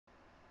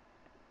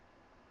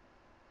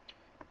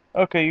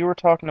Okay, you were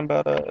talking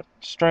about a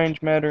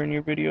strange matter in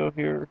your video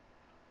here.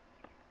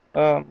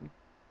 Um,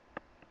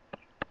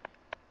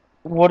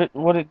 what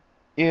it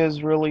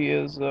is really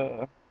is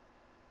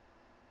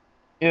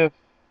if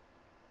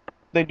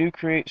they do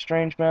create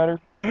strange matter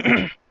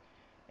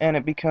and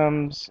it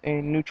becomes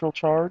a neutral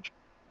charge,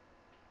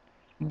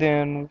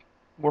 then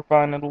we're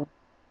fine. It'll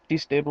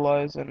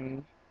destabilize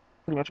and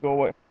pretty much go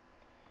away.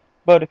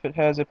 But if it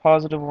has a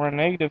positive or a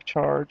negative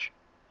charge,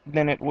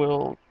 then it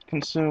will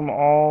consume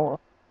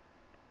all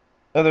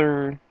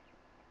other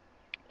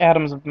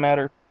atoms of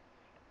matter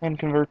and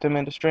convert them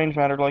into strange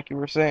matter, like you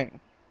were saying.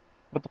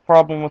 But the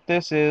problem with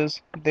this is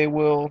they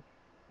will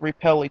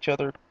repel each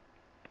other.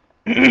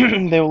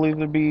 They will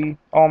either be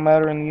all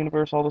matter in the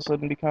universe all of a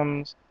sudden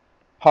becomes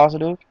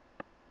positively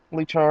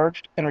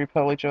charged and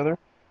repel each other,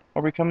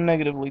 or become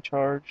negatively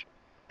charged.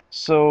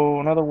 So,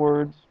 in other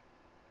words,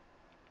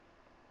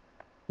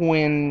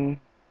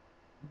 when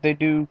they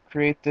do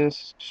create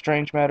this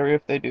strange matter,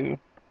 if they do,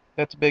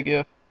 that's a big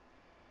if,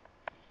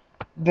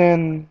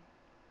 then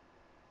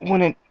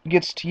when it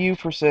gets to you,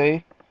 per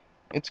se,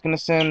 it's going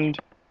to send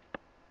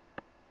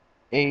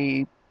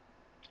a,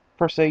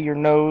 per se, your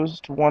nose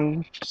to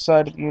one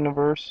side of the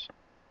universe,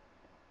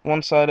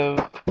 one side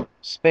of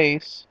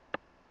space,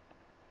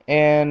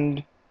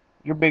 and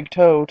your big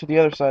toe to the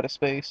other side of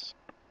space,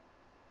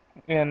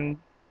 and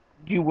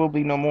you will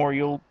be no more.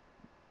 You'll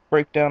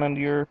break down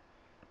into your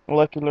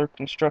molecular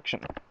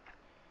construction.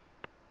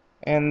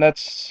 And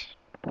that's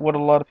what a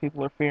lot of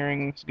people are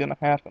fearing is going to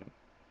happen.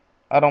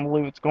 I don't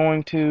believe it's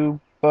going to,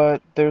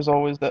 but there's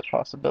always that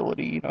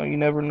possibility. You know, you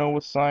never know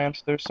with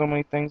science. There's so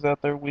many things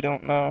out there we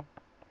don't know.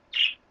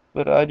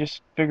 But I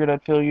just figured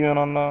I'd fill you in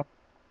on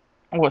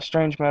what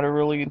strange matter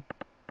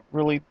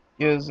really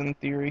is in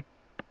theory.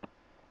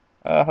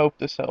 I hope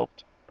this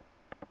helped.